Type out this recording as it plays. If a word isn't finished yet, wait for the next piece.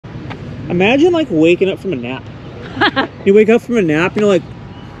Imagine like waking up from a nap. You wake up from a nap and you're like,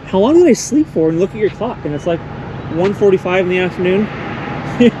 how long did I sleep for? And look at your clock and it's like 1:45 in the afternoon.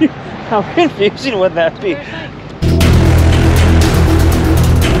 How confusing would that be?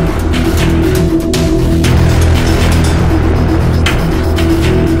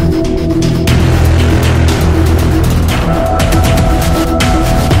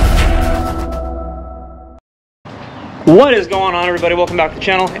 What is going on, everybody? Welcome back to the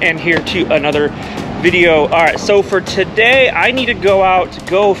channel and here to another video. All right, so for today I need to go out,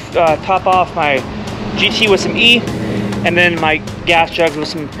 top off my GT with some E and then my gas jugs with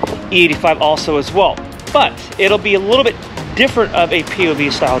some E85 also as well. But it'll be a little bit different of a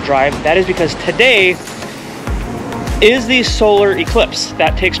POV style drive. That is because today is the solar eclipse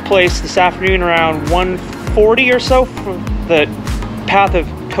that takes place this afternoon around 1:40 or so from the path of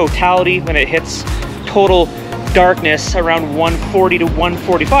totality, when it hits total darkness around 1:40 to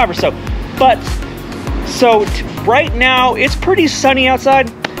 1:45 or so. But so right now it's pretty sunny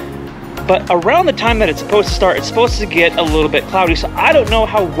outside, but around the time that it's supposed to start, it's supposed to get a little bit cloudy. So I don't know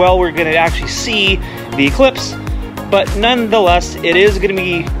how well we're going to actually see the eclipse, but nonetheless it is going to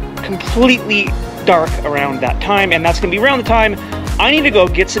be completely dark around that time, and that's going to be around the time I need to go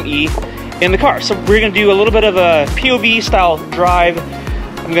get some E in the car. So we're going to do a little bit of a POV style drive.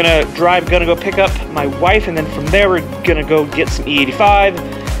 I'm gonna go pick up my wife, and then from there we're gonna go get some E85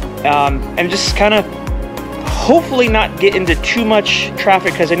 and just kind of hopefully not get into too much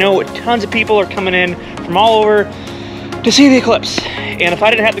traffic, because I know tons of people are coming in from all over to see the eclipse. And if I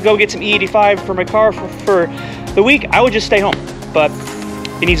didn't have to go get some E85 for my car for the week, I would just stay home, but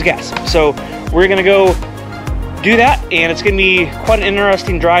it needs gas. So we're gonna go do that, and it's gonna be quite an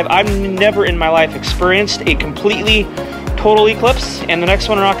interesting drive. I've never in my life experienced a completely total eclipse, and the next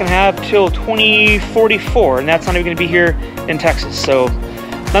one we're not going to have till 2044, and that's not even going to be here in Texas. So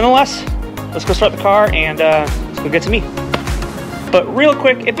nonetheless, let's go start the car and let's go get some meat. But real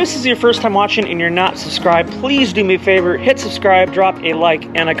quick, if this is your first time watching and you're not subscribed, please do me a favor, hit subscribe, drop a like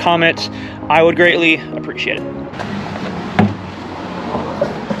and a comment. I would greatly appreciate it.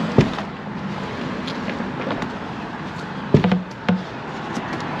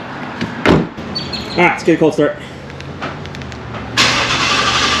 All right, let's get a cold start.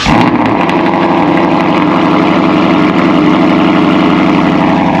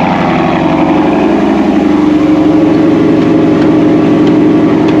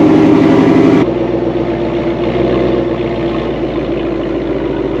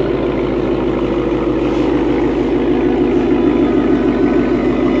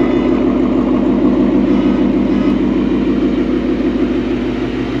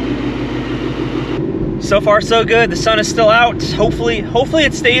 So far so good. The sun is still out. Hopefully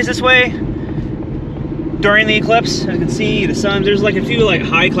it stays this way during the eclipse. As you can see, the sun, there's like a few like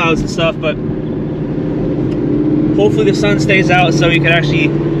high clouds and stuff, but hopefully the sun stays out so you can actually,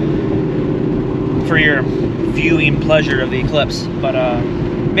 for your viewing pleasure of the eclipse. But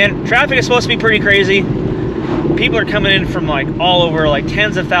man, traffic is supposed to be pretty crazy. People are coming in from like all over, like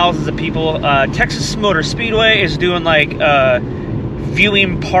tens of thousands of people. Texas Motor Speedway is doing like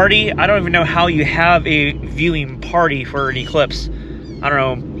viewing party. I don't even know how you have a viewing party for an eclipse. I don't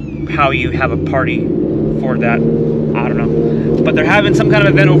know how you have a party for that. I don't know. But they're having some kind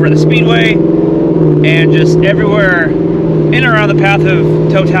of event over at the Speedway, and just everywhere in and around the path of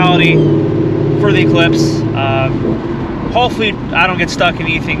totality for the eclipse. Hopefully I don't get stuck in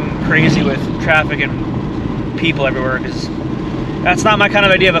anything crazy with traffic and people everywhere, because that's not my kind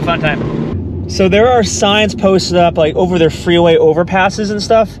of idea of a fun time. So there are signs posted up like over their freeway overpasses and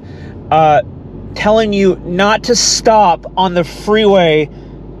stuff, telling you not to stop on the freeway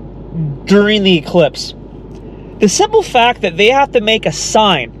during the eclipse. The simple fact that they have to make a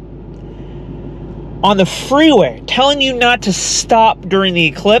sign on the freeway telling you not to stop during the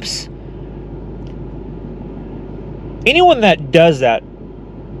eclipse, anyone that does that,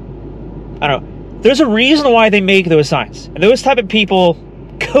 I don't know, there's a reason why they make those signs. And those type of people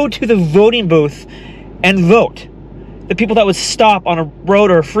go to the voting booth and vote. The people that would stop on a road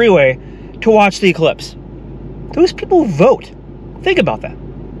or a freeway to watch the eclipse, those people vote. Think about that.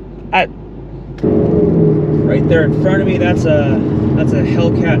 Right there in front of me, that's a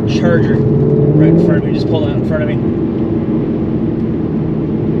Hellcat Charger right in front of me. Just pulled out in front of me.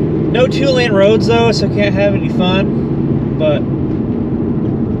 No two-lane roads though, so I can't have any fun, but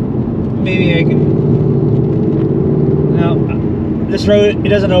maybe I can. Now, this road, it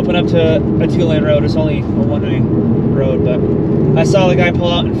doesn't open up to a two-lane road. It's only a one-way road, but I saw the guy pull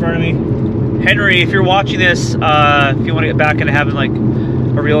out in front of me. Henry, if you're watching this, if you want to get back into having like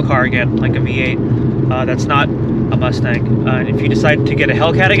a real car again, like a V8, that's not a Mustang. If you decide to get a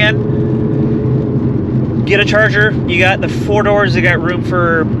Hellcat again, get a charger. You got the 4 doors, you got room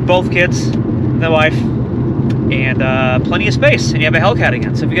for both kids, the wife, and plenty of space, and you have a Hellcat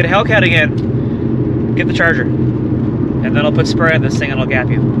again. So if you get a Hellcat again, get the charger, and then I'll put spray on this thing and I'll gap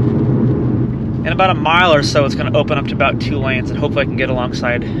you. In about a mile or so, it's going to open up to about 2 lanes, and hopefully I can get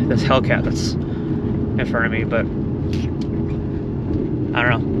alongside this Hellcat that's in front of me, but I don't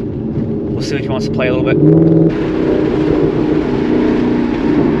know. We'll see if he wants to play a little bit.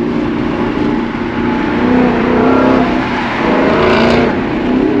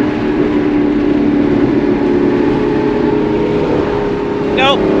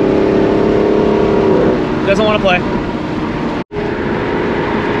 Nope. Doesn't want to play.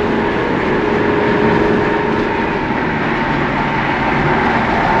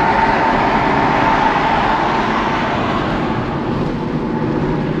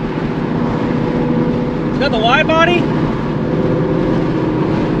 Got the wide body.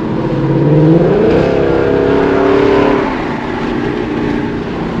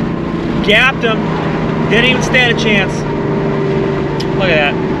 Gapped him. Didn't even stand a chance. Look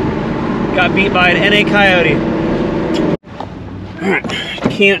at that. Got beat by an NA Coyote. Alright.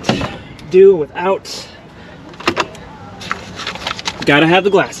 Can't do without. Gotta have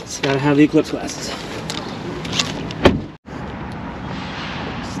the glasses. Gotta have the Eclipse glasses.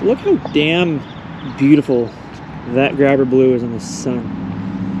 So look how damn beautiful that grabber blue is in the sun.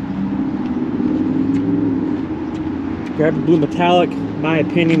 Grabber blue metallic, in my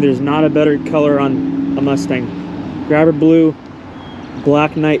opinion, there's not a better color on a Mustang. Grabber blue,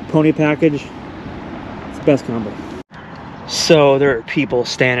 black knight pony package, it's the best combo. So there are people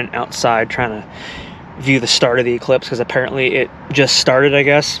standing outside trying to view the start of the eclipse, because apparently it just started, I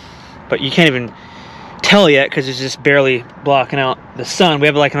guess, but you can't even tell yet because it's just barely blocking out the sun. We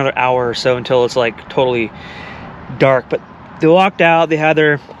have like another hour or so until it's like totally dark, but they walked out, they had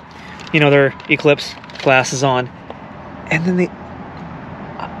their, you know, their Eclipse glasses on, and then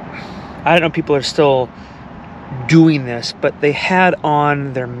I don't know if people are still doing this, but they had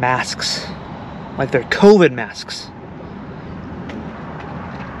on their masks, like their COVID masks.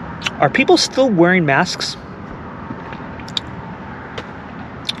 Are people still wearing masks?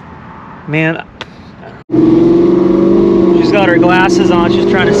 Man, she's got her glasses on. She's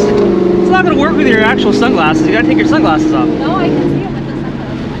trying to. It's not going to work with your actual sunglasses. You got to take your sunglasses off. No, I can see them with the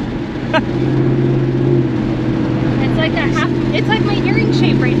sunglasses. It's like a half. It's like my earring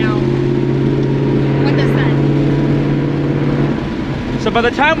shape right now with the sun. So by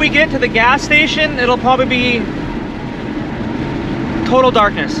the time we get to the gas station, it'll probably be total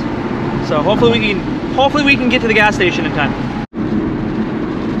darkness. So hopefully we can get to the gas station in time.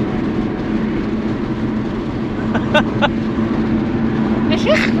 It's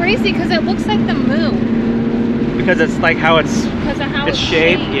just crazy because it looks like the moon. Because it's like how it's because of how it's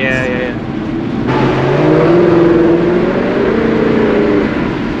shaped. Yeah.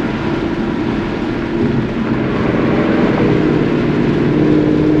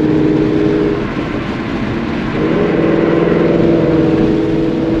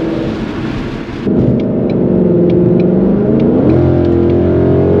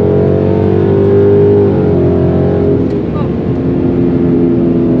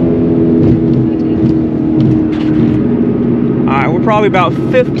 Probably about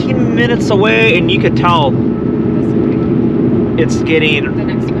 15 minutes away, and you could tell it's getting The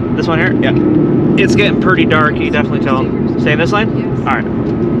next one. this one here. Yeah, it's getting pretty dark. You can definitely tell. Stay in this line. Yes. All right,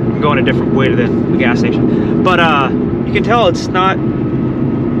 I'm going a different way to the gas station, but you can tell it's not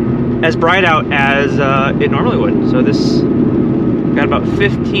as bright out as it normally would. So this got about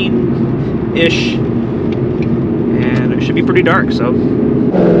 15-ish, and it should be pretty dark. So.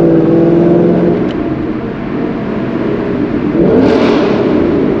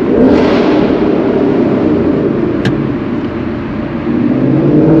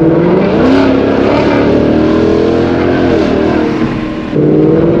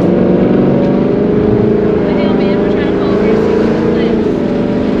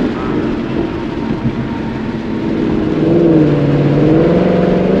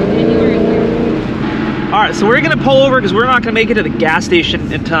 So we're gonna pull over because we're not gonna make it to the gas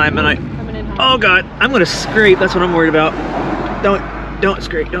station in time, and oh god, I'm gonna scrape. That's what I'm worried about. Don't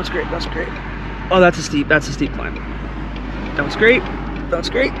scrape. Oh, that's a steep climb. Don't scrape,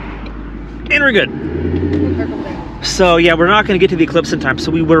 and we're good. So yeah, we're not gonna get to the Eclipse in time.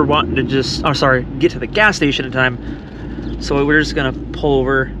 So we were wanting to just, get to the gas station in time. So we're just gonna pull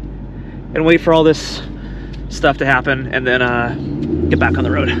over and wait for all this stuff to happen, and then get back on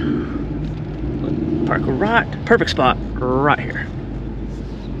the road. Park right, perfect spot right here.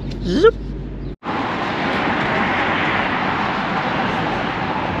 Zoop.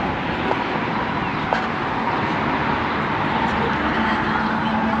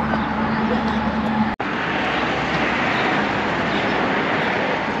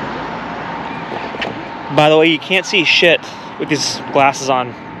 By the way, you can't see shit with these glasses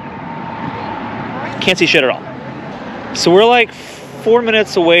on. Can't see shit at all. So we're like 4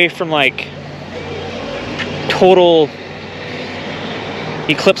 minutes away from like total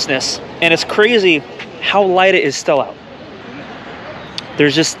eclipseness, and it's crazy how light it is still out.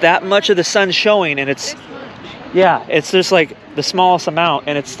 There's just that much of the sun showing, and it's, yeah, it's just like the smallest amount,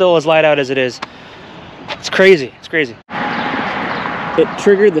 and it's still as light out as it is. It's crazy. It's crazy. It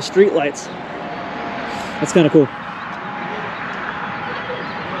triggered the street lights. That's kind of cool.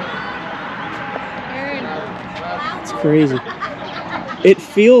 It's crazy. It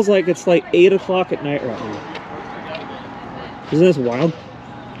feels like it's like 8 o'clock at night right now. Isn't this wild?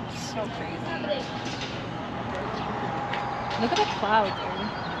 So crazy. Look at the clouds, Aaron.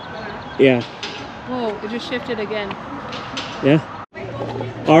 Yeah. Whoa, it just shifted again. Yeah.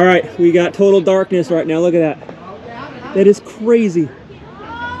 All right, we got total darkness right now. Look at that. That is crazy.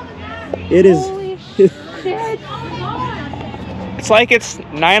 It is. Holy shit. It's like it's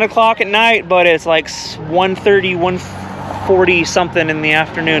 9 o'clock at night, but it's like 1:30, 1:40 something in the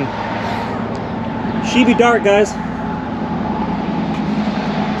afternoon. She be dark, guys.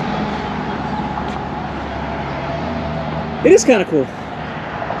 It is kind of cool.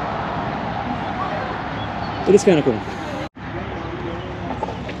 It is kind of cool.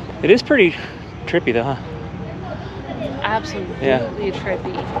 It is pretty trippy though, huh? Absolutely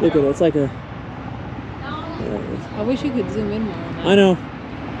trippy. Look at it, it's like a... I wish you could zoom in more on that. I know.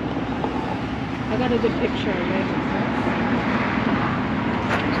 I got a good picture of it.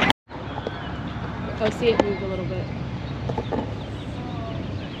 Oh, see it move a little bit.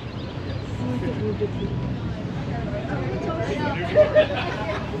 Oh, it moved it too.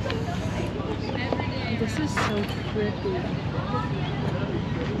 This is so trippy.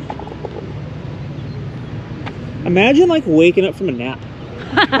 Imagine like waking up from a nap.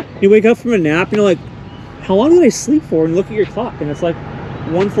 You wake up from a nap and you're like, how long did I sleep for? And look at your clock and it's like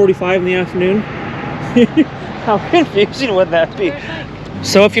 1:45 in the afternoon. How confusing would that be?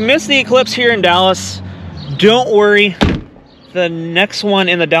 So if you missed the eclipse here in Dallas, don't worry. The next one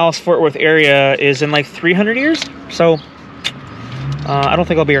in the Dallas-Fort Worth area is in like 300 years. So I don't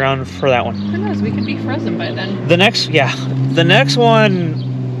think I'll be around for that one. Who knows? We could be frozen by then. The next one,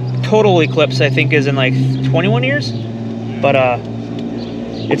 total eclipse, I think is in like 21 years. But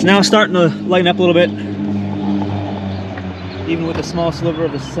it's now starting to lighten up a little bit, even with a small sliver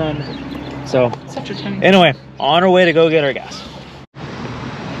of the sun. So Such a tiny. anyway, on our way to go get our gas.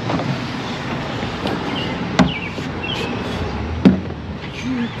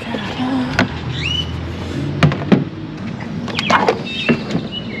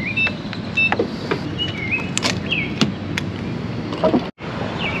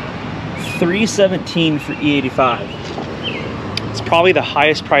 $3.17 for E85. It's probably the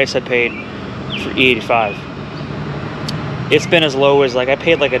highest price I paid for E85. It's been as low as, like, I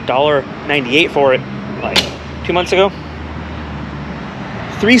paid like $1.98 for it like 2 months ago.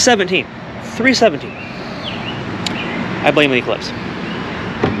 $3.17. $3.17. I blame the eclipse.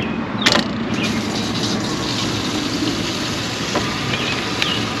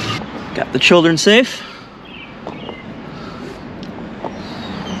 Got the children safe.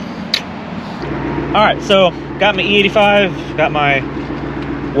 All right, so got my E85, got my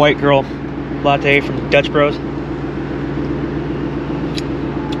white girl latte from Dutch Bros.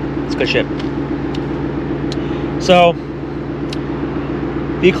 It's good shit. So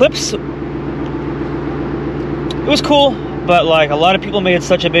the eclipse, it was cool, but like a lot of people made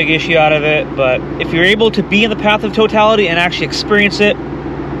such a big issue out of it. But if you're able to be in the path of totality and actually experience it,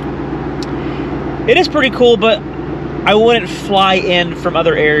 it is pretty cool. But I wouldn't fly in from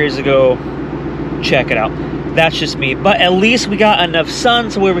other areas to go check it out. That's just me. But at least we got enough sun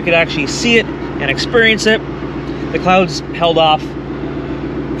so where we could actually see it and experience it. The clouds held off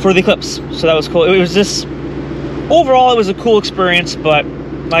for the eclipse, so that was cool. It was just, overall it was a cool experience, but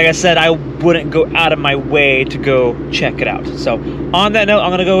like I said, I wouldn't go out of my way to go check it out. So on that note,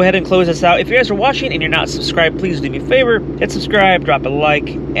 I'm gonna go ahead and close this out. If you guys are watching and you're not subscribed, please do me a favor, hit subscribe, drop a like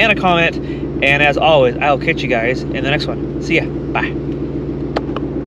and a comment, and as always, I'll catch you guys in the next one. See ya. Bye.